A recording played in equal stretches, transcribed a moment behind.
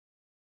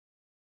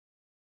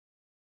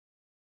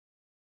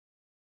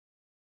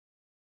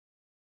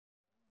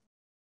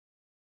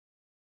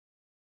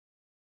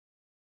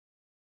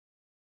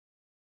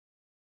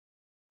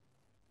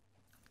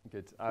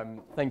Good.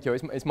 Thank you.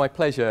 It's my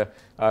pleasure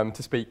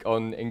to speak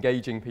on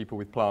engaging people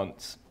with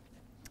plants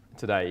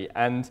today.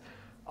 And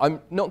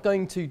I'm not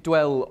going to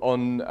dwell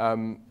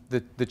on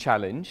the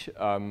challenge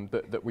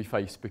that we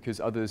face, because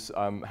others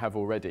have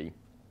already.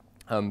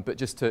 But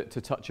just to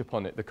touch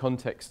upon it, the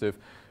context of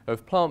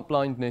plant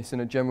blindness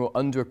and a general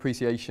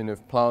underappreciation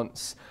of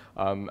plants,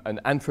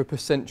 an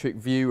anthropocentric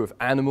view of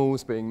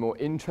animals being more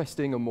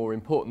interesting and more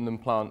important than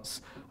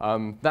plants,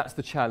 that's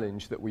the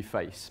challenge that we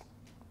face.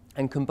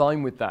 And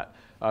combined with that,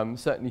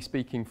 certainly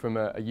speaking from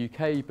a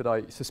UK, but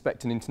I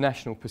suspect an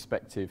international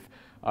perspective,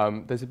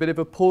 there's a bit of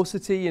a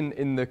paucity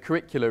in the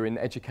curricula in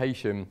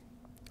education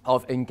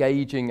of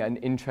engaging and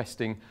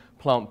interesting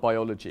plant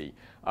biology.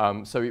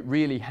 So it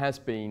really has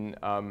been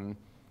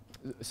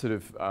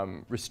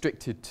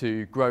restricted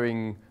to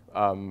growing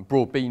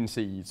broad bean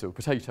seeds or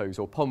potatoes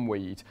or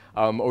pondweed,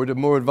 or at a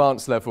more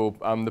advanced level,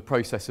 the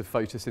process of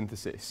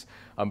photosynthesis.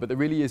 But there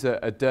really is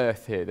a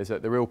dearth here. There's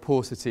the real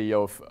paucity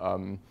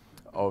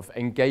of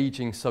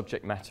engaging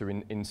subject matter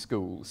in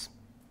schools.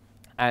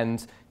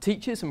 And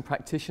teachers and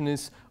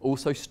practitioners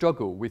also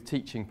struggle with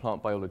teaching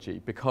plant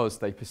biology because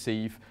they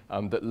perceive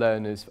that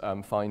learners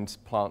find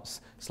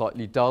plants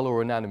slightly dull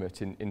or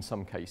inanimate in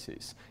some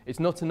cases. It's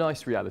not a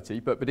nice reality,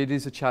 but it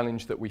is a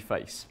challenge that we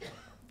face.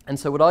 And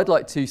so what I'd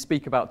like to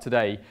speak about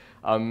today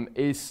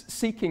is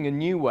seeking a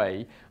new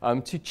way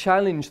to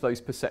challenge those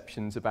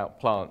perceptions about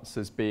plants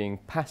as being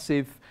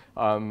passive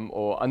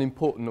or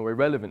unimportant or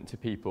irrelevant to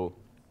people.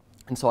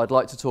 And so I'd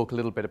like to talk a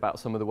little bit about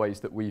some of the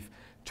ways that we've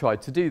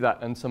tried to do that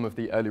and some of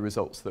the early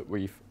results that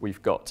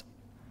we've got.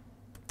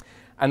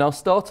 And I'll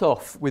start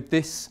off with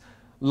this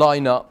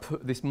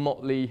lineup, this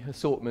motley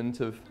assortment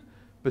of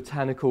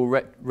botanical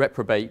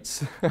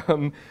reprobates.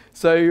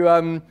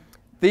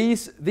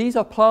 These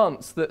are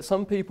plants that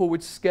some people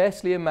would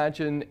scarcely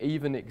imagine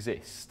even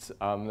exist.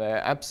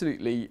 They're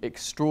absolutely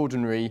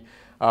extraordinary.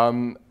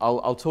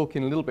 I'll talk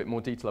in a little bit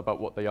more detail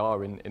about what they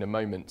are in a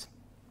moment.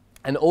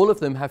 And all of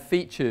them have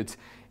featured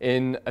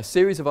in a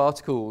series of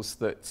articles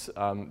that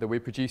we're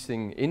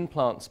producing in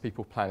Plants,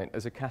 People, Planet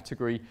as a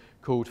category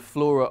called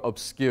Flora,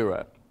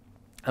 Obscura.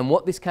 And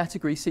what this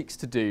category seeks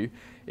to do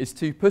is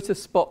to put a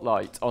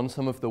spotlight on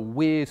some of the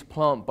weird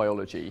plant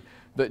biology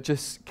that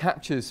just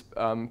captures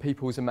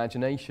people's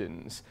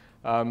imaginations.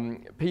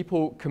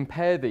 People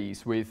compare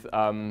these with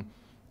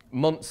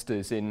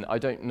monsters in, I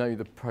don't know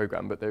the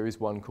program, but there is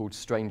one called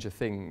Stranger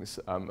Things.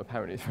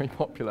 Apparently it's very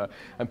popular,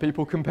 and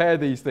people compare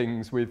these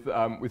things with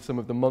some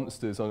of the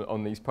monsters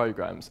on these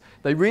programs.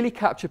 They really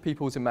capture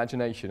people's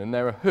imagination, and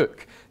they're a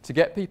hook to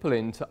get people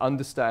in to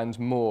understand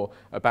more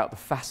about the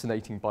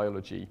fascinating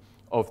biology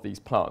of these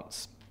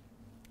plants.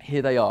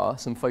 Here they are,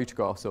 some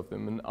photographs of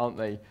them, and aren't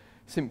they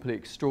simply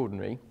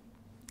extraordinary?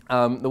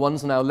 The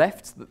ones on our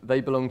left,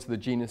 they belong to the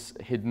genus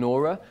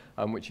Hydnora,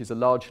 which is a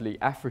largely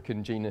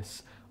African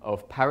genus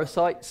of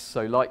parasites.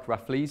 So like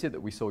Rafflesia that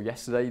we saw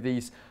yesterday,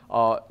 these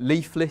are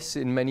leafless,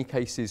 in many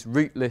cases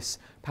rootless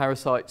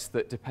parasites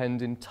that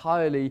depend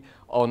entirely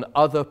on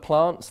other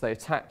plants. They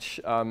attach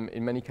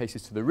in many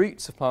cases to the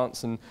roots of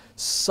plants and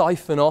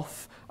siphon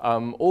off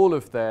all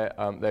of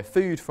their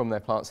food from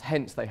their plants,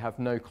 hence they have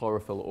no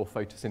chlorophyll or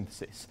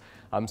photosynthesis.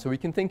 So we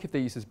can think of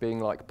these as being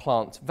like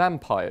plant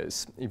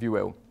vampires, if you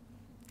will.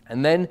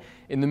 And then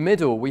in the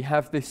middle we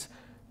have this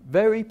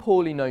very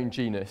poorly known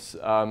genus,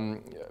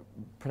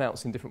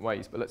 pronounced in different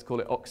ways, but let's call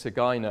it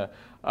Oxygyna,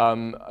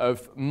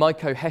 of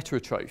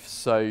mycoheterotrophs.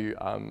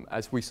 So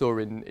as we saw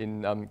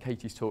in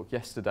Katie's talk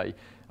yesterday,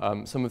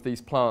 some of these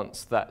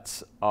plants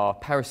that are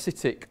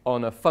parasitic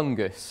on a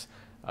fungus,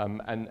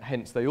 and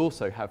hence they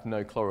also have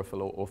no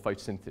chlorophyll or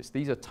photosynthesis.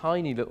 These are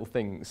tiny little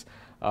things.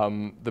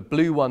 The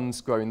blue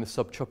ones grow in the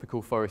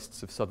subtropical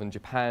forests of southern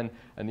Japan,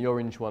 and the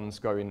orange ones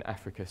grow in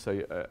Africa,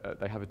 so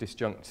they have a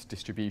disjunct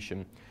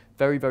distribution.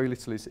 Very, very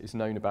little is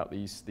known about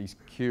these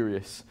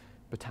curious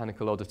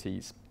botanical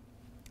oddities.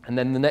 And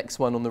then the next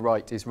one on the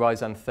right is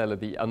Rhizanthella,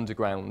 the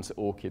underground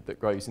orchid that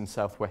grows in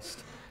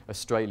southwest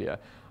Australia.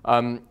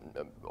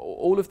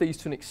 All of these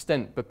to an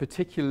extent, but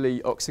particularly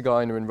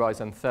Oxygyna and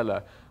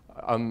Rhizanthella,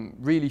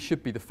 really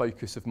should be the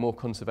focus of more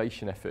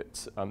conservation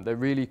efforts. They're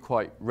really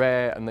quite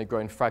rare and they grow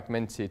in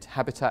fragmented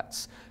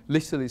habitats.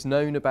 Little is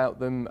known about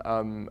them,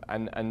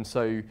 and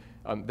so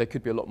there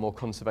could be a lot more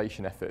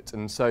conservation effort.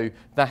 And so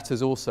that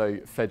has also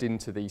fed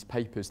into these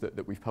papers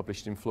that we've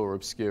published in Flora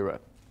Obscura.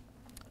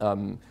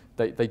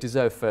 They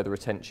deserve further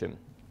attention.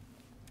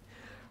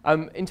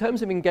 In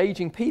terms of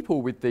engaging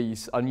people with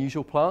these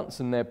unusual plants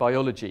and their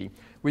biology,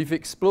 we've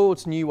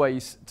explored new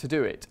ways to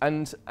do it,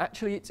 and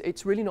actually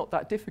it's really not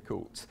that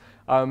difficult.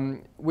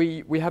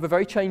 We have a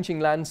very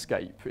changing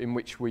landscape in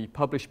which we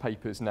publish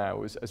papers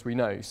now, as we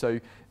know. So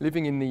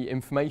living in the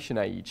information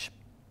age,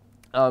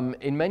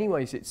 in many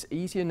ways it's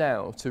easier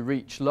now to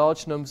reach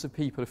large numbers of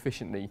people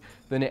efficiently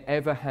than it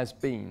ever has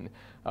been.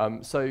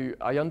 So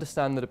I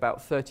understand that about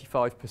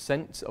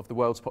 35% of the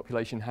world's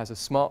population has a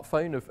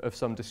smartphone of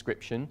some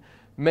description.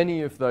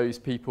 Many of those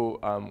people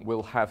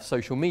will have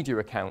social media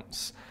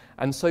accounts,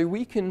 And so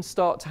we can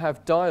start to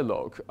have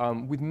dialogue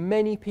with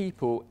many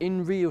people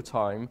in real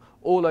time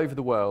all over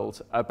the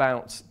world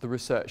about the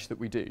research that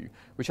we do,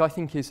 which I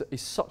think is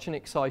such an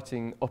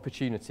exciting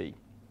opportunity.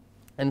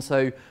 And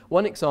so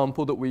one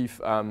example that we've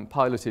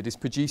piloted is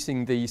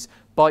producing these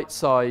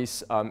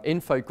bite-size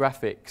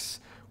infographics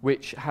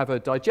which have a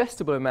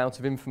digestible amount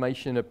of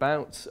information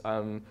about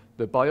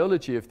the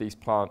biology of these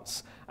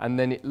plants, and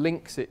then it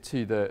links it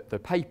to the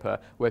paper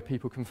where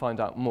people can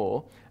find out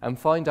more. And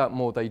find out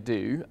more they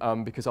do,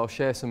 because I'll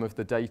share some of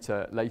the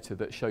data later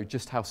that show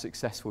just how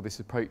successful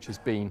this approach has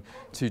been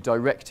to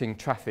directing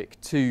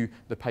traffic to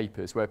the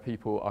papers where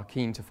people are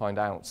keen to find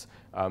out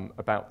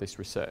about this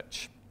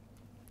research.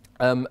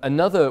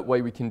 Another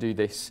way we can do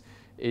this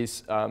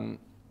is,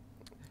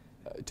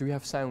 do we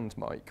have sound,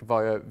 Mike,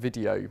 via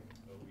video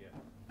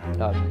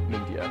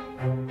media?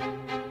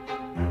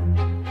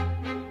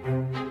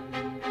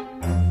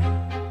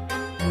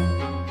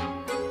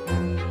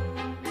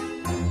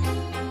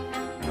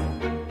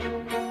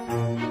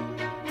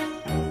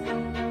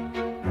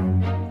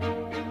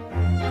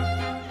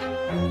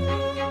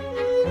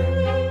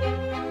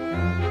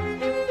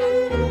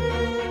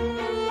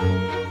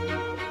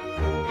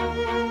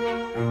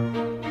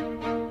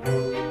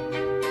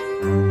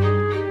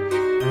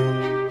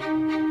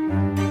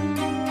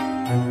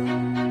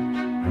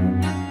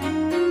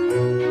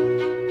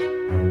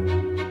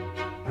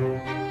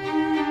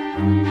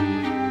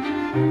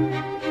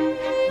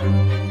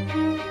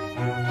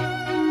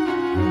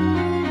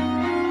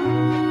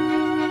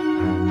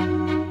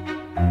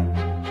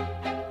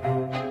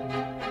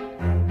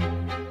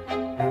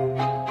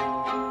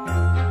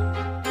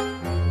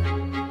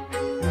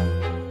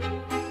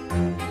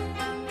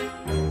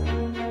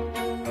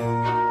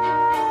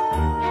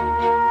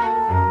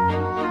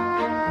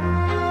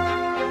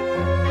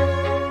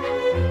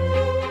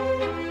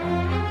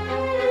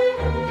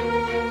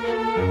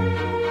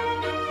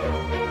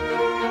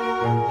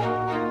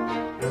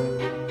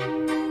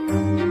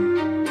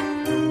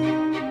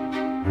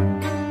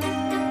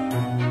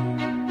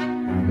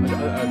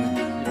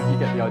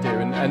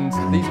 And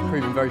these are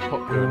proven very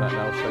popular, and that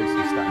now shows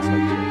some stats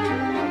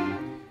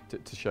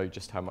later to show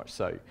just how much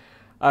so.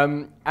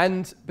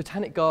 And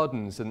botanic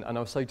gardens, and I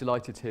was so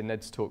delighted to hear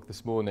Ned's talk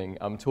this morning,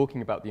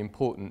 talking about the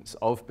importance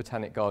of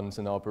botanic gardens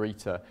and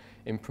arboreta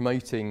in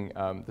promoting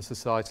the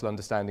societal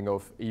understanding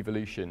of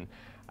evolution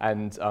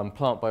and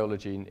plant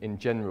biology in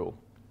general.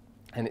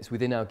 And it's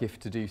within our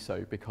gift to do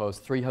so, because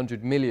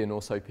 300 million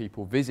or so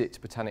people visit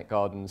botanic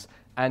gardens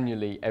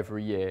annually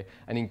every year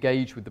and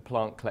engage with the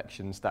plant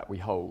collections that we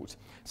hold.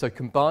 So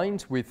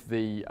combined with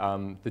the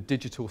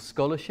digital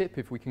scholarship,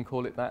 if we can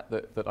call it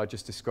that I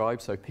just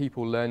described, so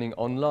people learning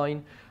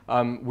online,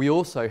 we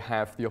also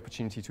have the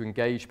opportunity to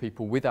engage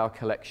people with our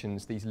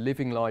collections, these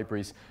living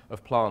libraries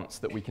of plants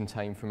that we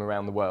contain from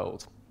around the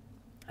world.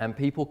 And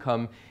people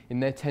come in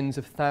their tens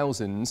of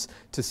thousands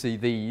to see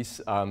these.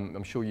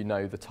 I'm sure you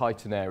know the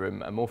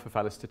Titanarum,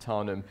 Amorphophallus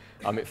titanum.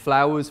 It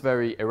flowers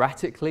very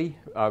erratically,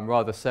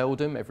 rather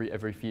seldom,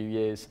 every few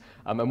years.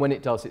 And when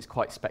it does, it's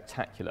quite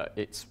spectacular.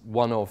 It's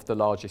one of the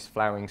largest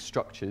flowering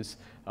structures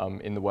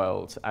in the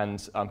world, and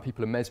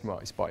people are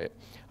mesmerised by it.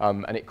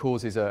 And it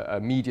causes a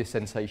media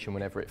sensation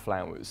whenever it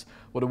flowers.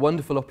 What a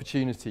wonderful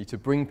opportunity to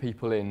bring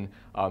people in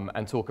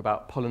and talk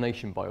about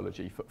pollination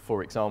biology,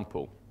 for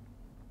example.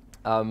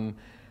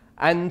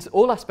 And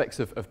all aspects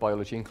of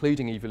biology,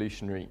 including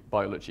evolutionary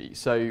biology.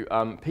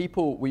 So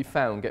people, we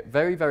found, get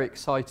very, very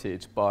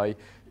excited by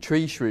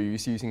tree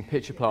shrews using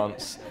pitcher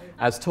plants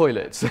as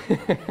toilets.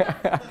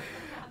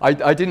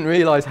 I didn't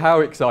realise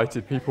how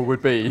excited people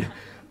would be.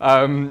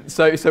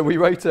 So we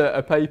wrote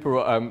a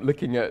paper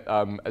looking at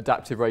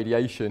adaptive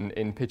radiation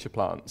in pitcher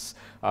plants.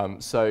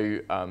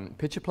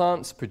 Pitcher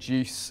plants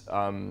produce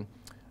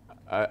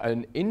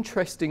an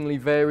interestingly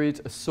varied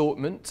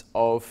assortment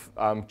of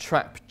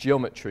trap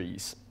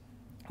geometries,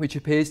 which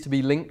appears to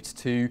be linked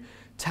to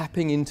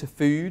tapping into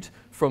food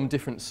from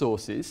different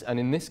sources. And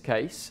in this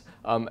case,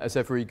 as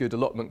every good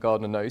allotment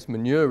gardener knows,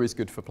 manure is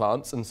good for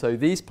plants. And so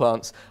these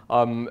plants,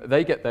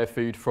 they get their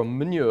food from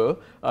manure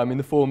in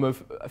the form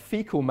of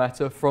fecal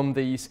matter from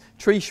these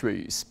tree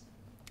shrews.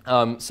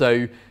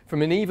 So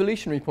from an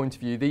evolutionary point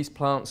of view, these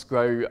plants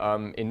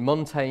grow in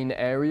montane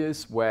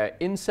areas where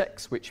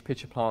insects, which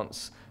pitcher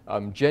plants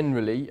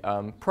generally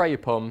prey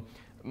upon,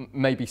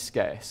 may be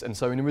scarce. And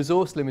so in a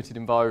resource-limited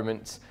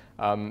environment,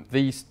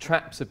 these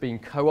traps have been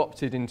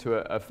co-opted into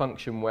a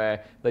function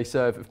where they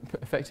serve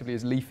effectively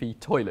as leafy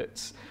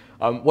toilets.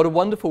 What a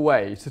wonderful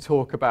way to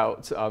talk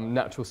about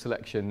natural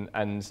selection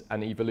and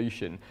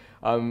evolution.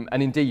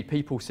 And indeed,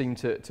 people seem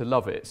to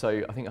love it.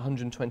 So I think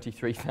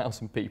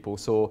 123,000 people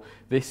saw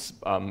this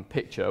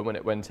picture when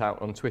it went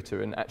out on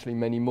Twitter, and actually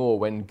many more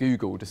when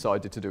Google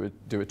decided to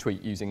do a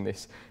tweet using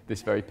this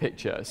very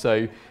picture.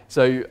 So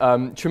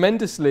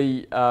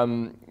tremendously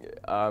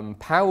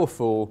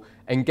powerful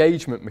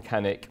engagement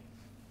mechanic.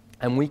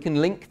 And we can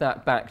link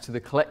that back to the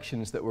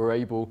collections that we're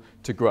able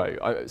to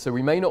grow. So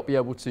we may not be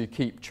able to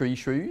keep tree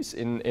shrews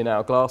in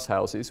our glass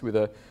houses with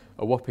a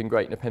whopping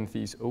great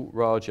Nepenthes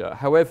raja.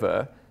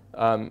 However,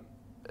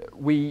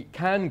 we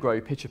can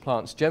grow pitcher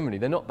plants generally.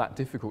 They're not that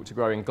difficult to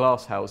grow in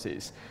glass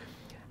houses.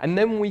 And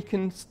then we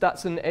can,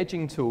 that's an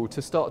edging tool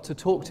to start to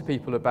talk to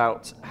people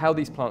about how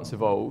these plants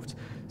evolved.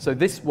 So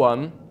this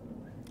one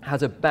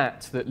has a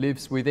bat that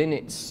lives within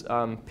its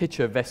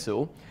pitcher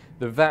vessel.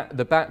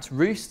 The bat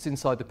roosts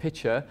inside the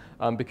pitcher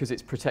because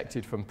it's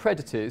protected from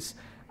predators.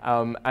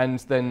 And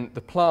then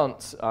the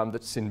plant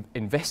that's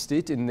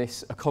invested in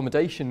this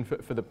accommodation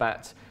for the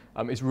bat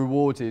is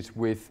rewarded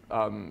with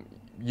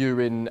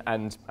urine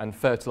and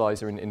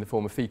fertilizer in the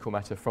form of fecal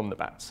matter from the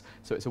bats.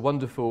 So it's a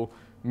wonderful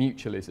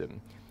mutualism.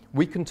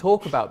 We can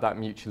talk about that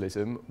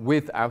mutualism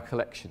with our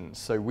collections.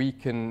 So we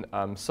can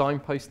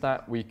signpost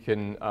that, we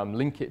can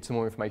link it to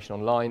more information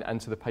online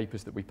and to the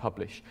papers that we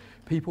publish.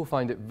 People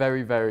find it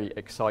very, very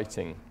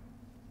exciting.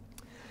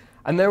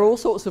 And there are all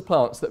sorts of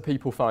plants that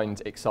people find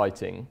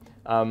exciting.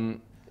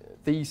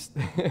 These,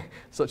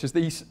 such as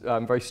these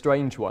very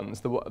strange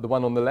ones, the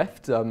one on the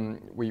left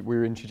we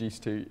were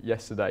introduced to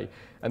yesterday,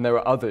 and there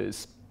are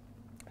others.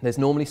 There's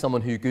normally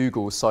someone who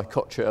Googles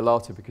Psychotria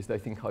elata because they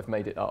think I've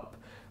made it up.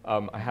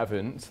 I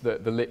haven't.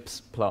 The lips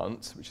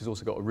plant, which has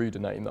also got a ruder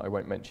name that I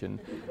won't mention,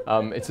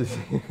 it's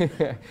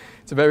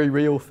a very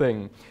real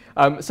thing.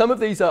 Some of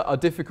these are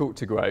difficult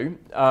to grow,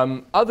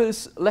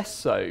 others less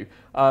so,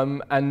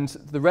 and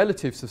the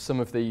relatives of some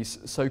of these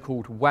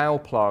so-called wow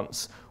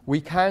plants we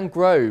can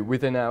grow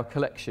within our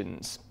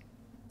collections,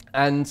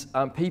 and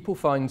people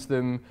find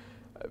them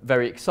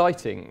very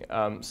exciting.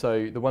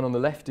 So the one on the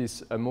left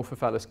is a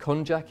Morphophallus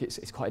konjac.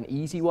 It's quite an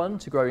easy one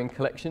to grow in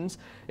collections.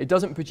 It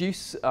doesn't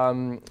produce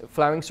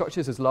flowering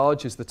structures as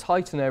large as the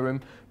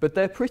Titanarum, but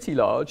they're pretty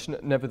large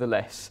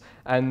nevertheless.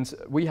 And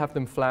we have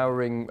them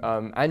flowering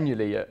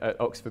annually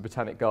at Oxford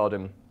Botanic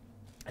Garden.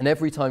 And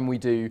every time we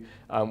do,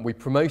 we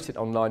promote it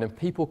online, and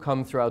people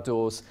come through our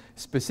doors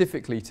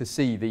specifically to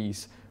see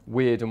these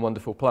weird and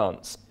wonderful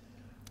plants.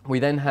 We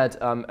then had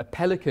a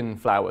pelican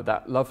flower,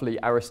 that lovely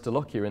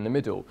Aristolochia in the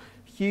middle.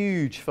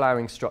 Huge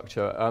flowering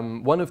structure,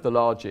 one of the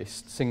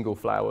largest single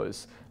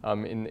flowers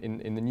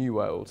in the New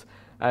World.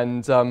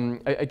 And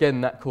again,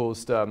 that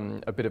caused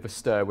a bit of a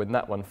stir when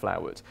that one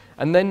flowered.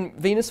 And then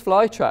Venus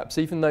flytraps,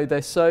 even though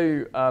they're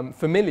so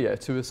familiar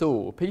to us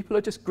all, people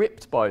are just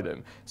gripped by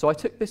them. So I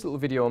took this little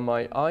video on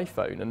my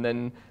iPhone, and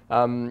then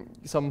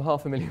some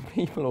 500,000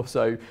 people or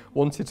so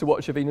wanted to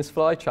watch a Venus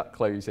flytrap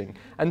closing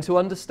and to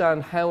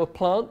understand how a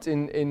plant,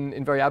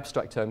 in very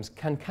abstract terms,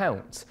 can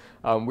count,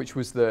 which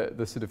was the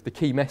sort of the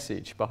key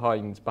message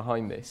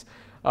behind this.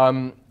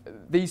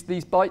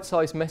 These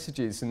bite-sized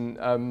messages,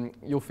 and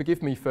you'll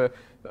forgive me for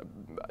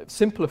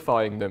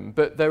simplifying them,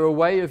 but they're a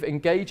way of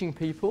engaging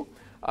people,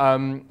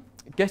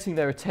 getting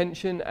their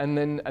attention, and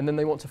then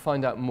they want to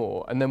find out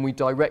more, and then we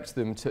direct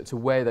them to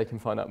where they can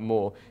find out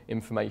more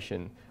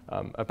information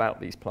about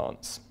these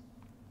plants.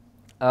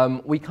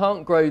 We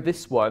can't grow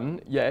this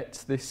one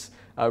yet, this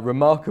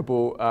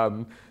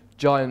remarkable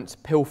giant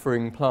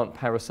pilfering plant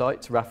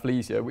parasite,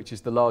 Rafflesia, which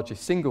is the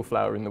largest single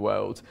flower in the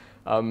world.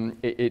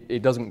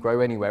 It doesn't grow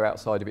anywhere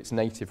outside of its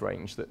native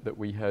range that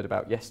we heard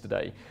about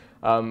yesterday.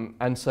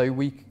 And so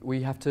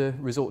we have to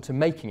resort to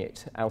making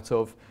it out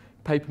of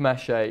paper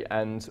mache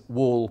and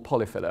wall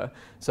polyfiller.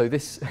 So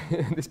this,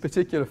 this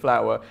particular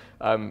flower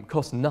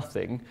costs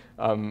nothing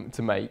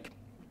to make,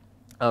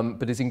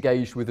 but is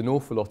engaged with an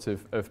awful lot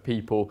of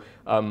people,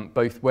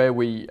 both where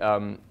we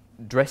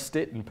dressed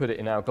it and put it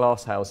in our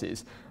glass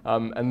houses,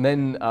 and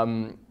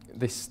then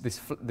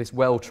this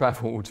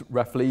well-travelled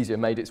Rafflesia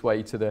made its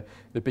way to the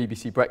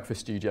BBC breakfast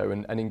studio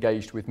and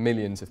engaged with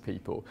millions of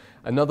people.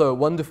 Another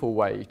wonderful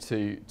way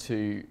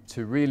to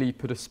really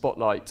put a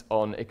spotlight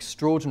on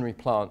extraordinary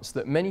plants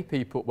that many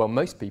people, well,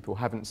 most people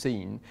haven't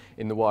seen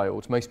in the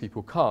wild. Most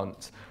people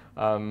can't.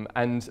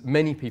 And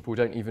many people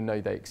don't even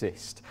know they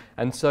exist.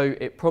 And so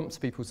it prompts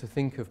people to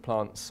think of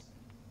plants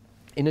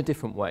in a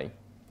different way.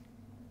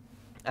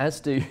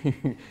 As do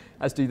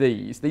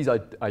these. These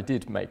I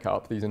did make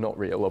up. These are not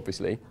real,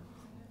 obviously,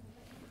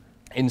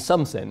 in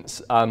some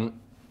sense.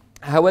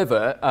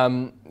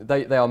 However,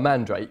 they are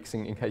mandrakes,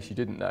 in case you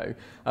didn't know.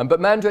 But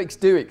mandrakes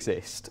do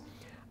exist.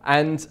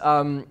 And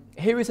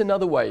here is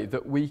another way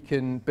that we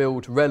can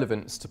build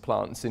relevance to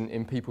plants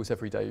in people's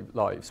everyday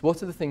lives.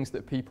 What are the things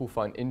that people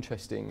find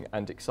interesting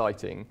and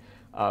exciting?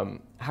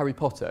 Harry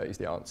Potter is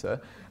the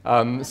answer.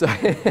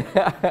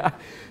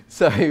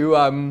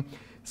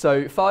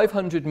 So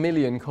 500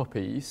 million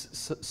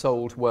copies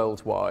sold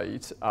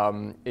worldwide.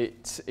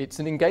 It's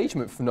an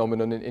engagement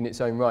phenomenon in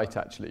its own right,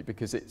 actually,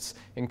 because it's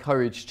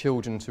encouraged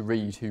children to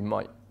read who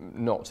might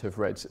not have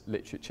read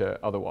literature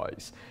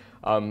otherwise.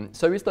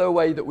 So is there a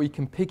way that we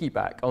can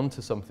piggyback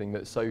onto something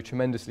that's so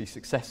tremendously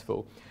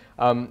successful?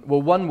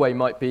 Well, one way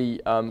might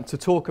be to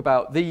talk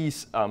about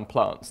these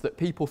plants that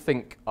people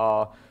think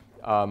are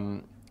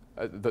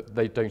that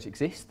they don't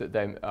exist, that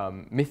they're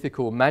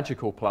mythical,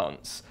 magical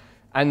plants.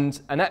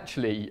 And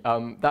actually,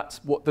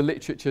 that's what the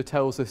literature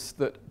tells us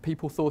that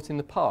people thought in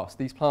the past.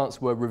 These plants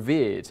were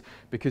revered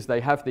because they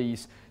have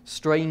these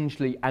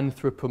strangely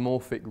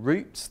anthropomorphic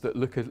roots that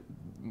look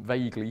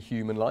vaguely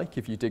human-like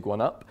if you dig one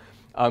up.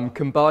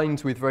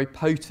 combined with very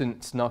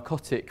potent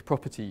narcotic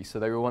properties. So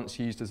they were once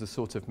used as a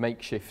sort of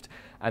makeshift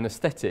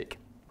anaesthetic.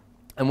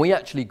 And we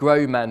actually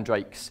grow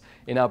mandrakes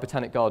in our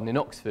botanic garden in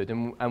Oxford,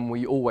 and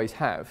we always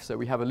have. So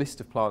we have a list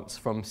of plants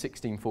from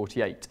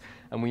 1648,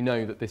 and we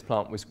know that this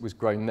plant was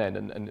grown then,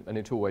 and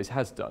it always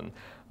has done.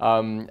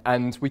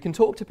 And we can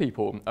talk to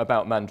people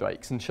about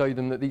mandrakes and show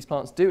them that these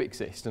plants do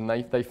exist, and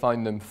they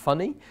find them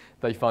funny,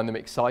 they find them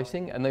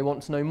exciting, and they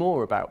want to know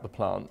more about the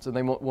plant, and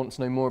they want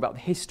to know more about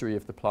the history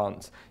of the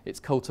plant, its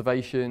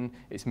cultivation,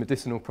 its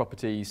medicinal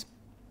properties.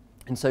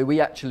 And so we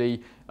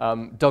actually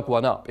dug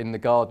one up in the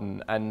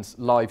garden and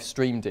live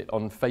streamed it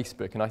on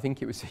Facebook, and I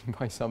think it was seen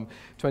by some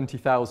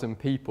 20,000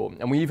 people.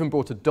 And we even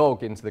brought a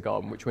dog into the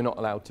garden, which we're not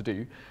allowed to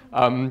do,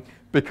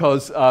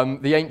 because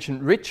the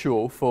ancient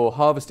ritual for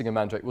harvesting a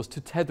mandrake was to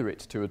tether it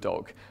to a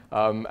dog.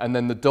 And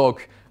then the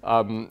dog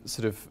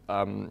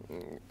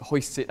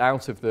hoists it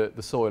out of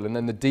the soil, and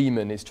then the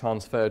demon is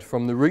transferred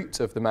from the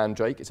root of the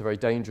mandrake, it's a very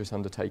dangerous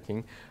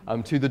undertaking,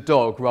 to the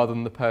dog rather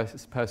than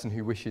the person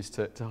who wishes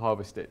to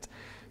harvest it.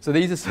 So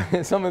these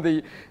are some of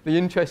the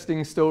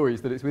interesting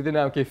stories that it's within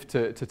our gift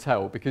to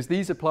tell, because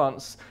these are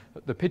plants,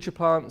 the pitcher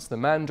plants, the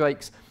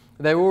mandrakes,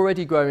 they're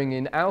already growing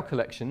in our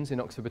collections in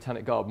Oxford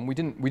Botanic Garden. We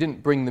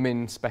didn't bring them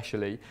in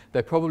specially.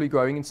 They're probably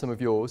growing in some of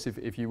yours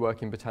if you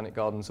work in botanic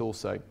gardens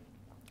also.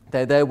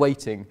 They're there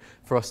waiting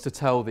for us to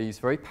tell these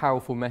very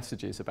powerful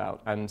messages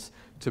about, and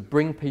to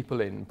bring people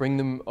in, bring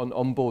them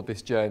on board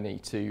this journey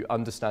to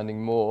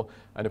understanding more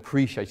and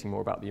appreciating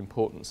more about the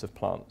importance of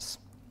plants.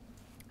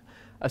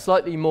 A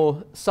slightly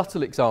more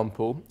subtle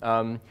example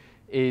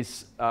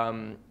is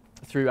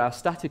through our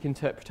static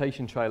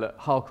interpretation trail at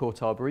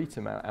Harcourt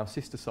Arboretum, our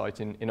sister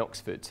site in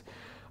Oxford,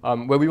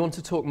 where we want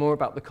to talk more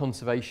about the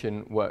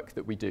conservation work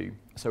that we do.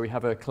 So we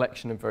have a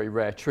collection of very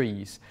rare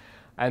trees.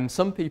 And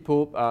some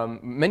people,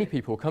 many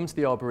people come to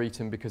the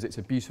Arboretum because it's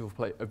a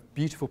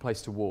beautiful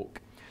place to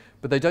walk.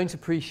 But they don't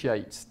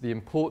appreciate the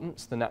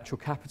importance, the natural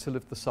capital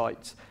of the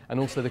site, and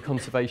also the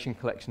conservation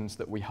collections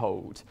that we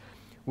hold.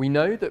 We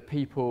know that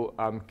people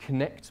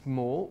connect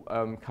more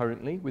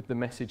currently with the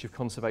message of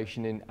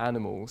conservation in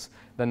animals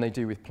than they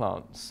do with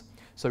plants.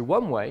 So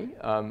one way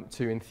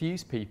to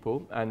enthuse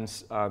people and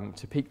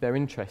to pique their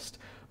interest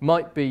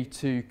might be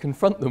to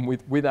confront them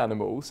with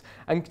animals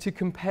and to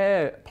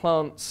compare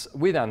plants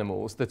with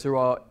animals that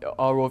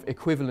are of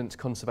equivalent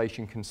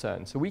conservation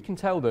concern. So we can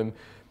tell them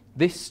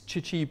this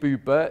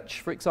Chichibu birch,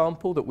 for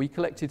example, that we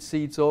collected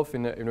seeds of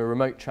in a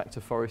remote tract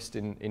of forest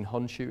in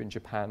Honshu in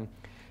Japan,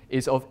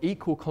 is of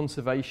equal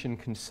conservation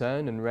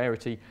concern and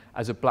rarity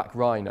as a black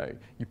rhino.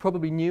 You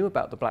probably knew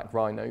about the black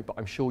rhino, but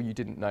I'm sure you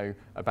didn't know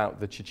about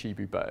the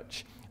Chichibu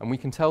birch. And we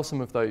can tell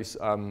some of those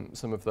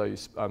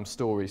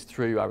stories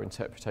through our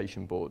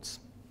interpretation boards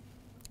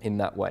in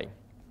that way.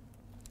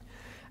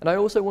 And I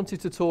also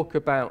wanted to talk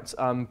about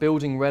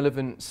building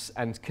relevance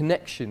and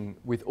connection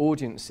with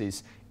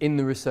audiences in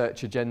the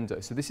research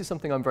agenda. So this is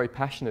something I'm very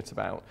passionate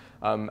about.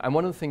 And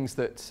one of the things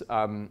that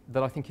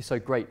I think is so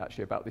great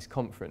actually about this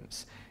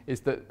conference is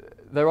that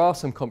there are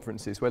some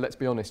conferences where, let's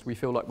be honest, we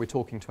feel like we're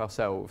talking to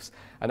ourselves.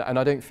 And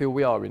I don't feel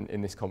we are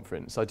in this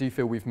conference. I do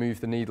feel we've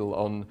moved the needle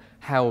on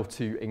how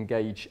to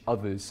engage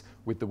others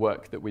with the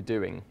work that we're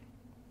doing.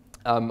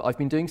 I've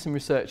been doing some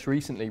research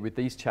recently with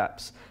these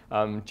chaps,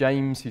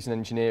 James, who's an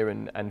engineer,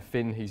 and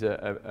Finn, who's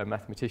a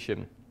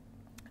mathematician.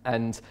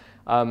 And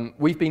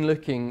we've been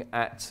looking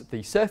at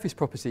the surface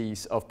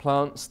properties of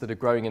plants that are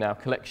growing in our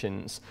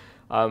collections.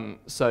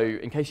 So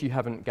in case you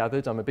haven't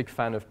gathered, I'm a big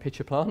fan of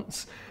pitcher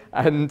plants.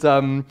 And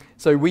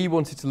so we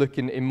wanted to look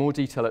in more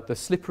detail at the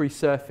slippery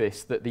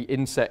surface that the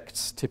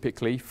insects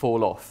typically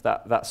fall off,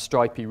 that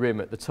stripy rim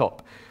at the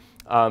top.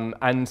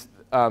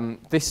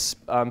 This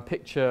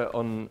picture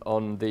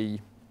on the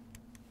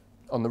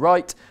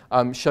right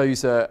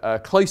shows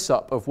a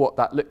close-up of what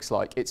that looks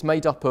like. It's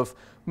made up of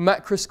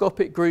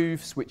macroscopic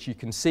grooves, which you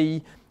can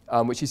see,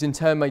 which is in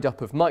turn made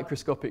up of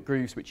microscopic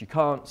grooves, which you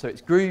can't. So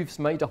it's grooves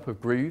made up of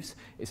grooves.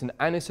 It's an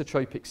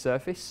anisotropic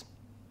surface.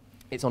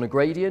 It's on a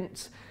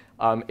gradient.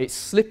 It's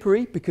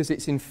slippery because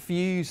it's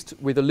infused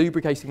with a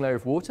lubricating layer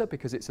of water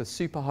because it's a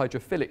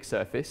superhydrophilic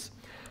surface.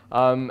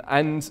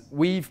 And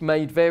we've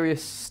made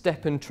various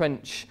step and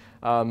trench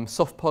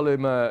soft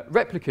polymer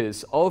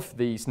replicas of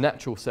these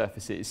natural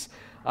surfaces.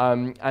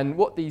 And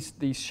what these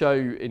show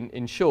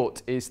in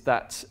short is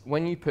that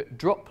when you put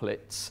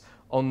droplets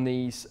on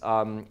these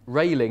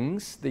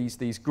railings,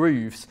 these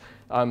grooves,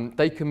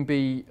 they can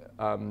be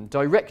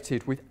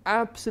directed with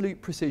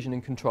absolute precision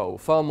and control,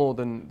 far more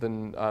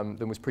than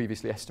was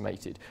previously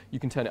estimated. You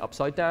can turn it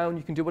upside down,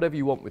 you can do whatever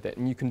you want with it,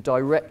 and you can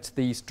direct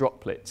these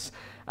droplets.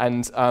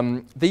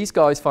 And these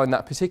guys find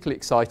that particularly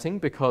exciting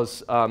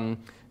because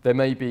there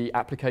may be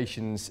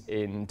applications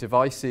in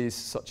devices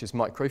such as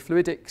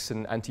microfluidics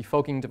and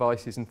anti-fogging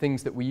devices and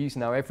things that we use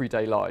in our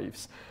everyday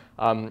lives.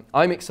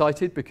 I'm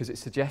excited because it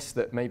suggests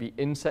that maybe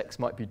insects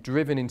might be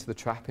driven into the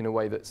trap in a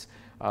way that's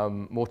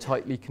more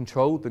tightly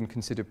controlled than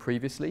considered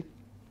previously.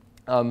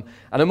 And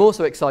I'm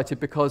also excited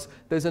because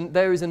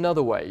there is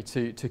another way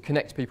to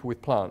connect people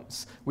with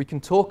plants. We can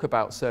talk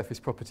about surface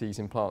properties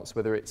in plants,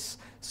 whether it's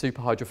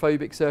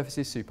superhydrophobic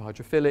surfaces,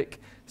 superhydrophilic,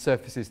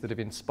 surfaces that have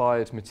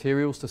inspired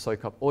materials to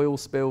soak up oil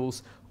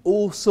spills,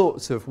 all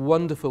sorts of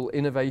wonderful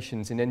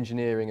innovations in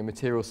engineering and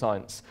material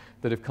science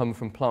that have come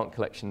from plant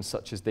collections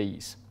such as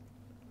these.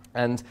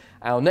 And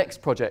our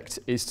next project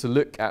is to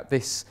look at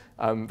this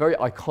very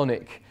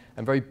iconic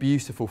and very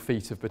beautiful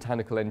feat of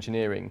botanical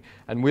engineering.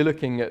 And we're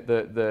looking at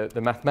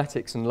the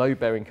mathematics and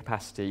load-bearing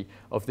capacity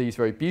of these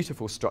very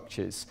beautiful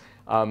structures.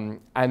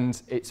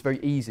 And it's very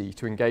easy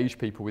to engage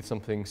people with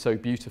something so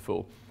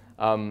beautiful.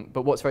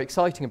 But what's very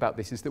exciting about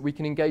this is that we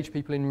can engage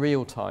people in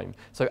real time.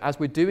 So as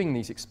we're doing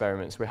these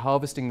experiments, we're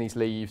harvesting these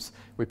leaves,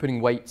 we're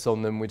putting weights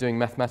on them, we're doing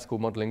mathematical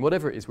modelling,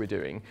 whatever it is we're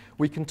doing,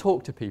 we can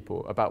talk to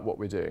people about what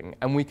we're doing,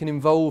 and we can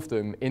involve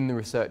them in the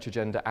research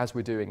agenda as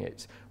we're doing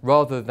it,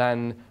 rather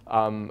than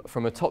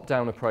from a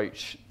top-down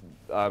approach,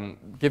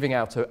 giving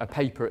out a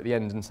paper at the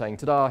end and saying,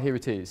 ta-da, here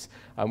it is.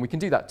 We can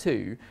do that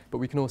too, but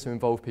we can also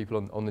involve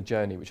people on the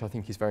journey, which I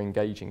think is very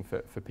engaging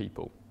for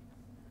people.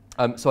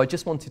 So I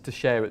just wanted to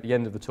share at the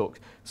end of the talk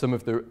some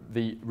of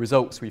the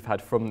results we've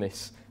had from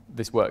this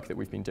work that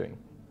we've been doing.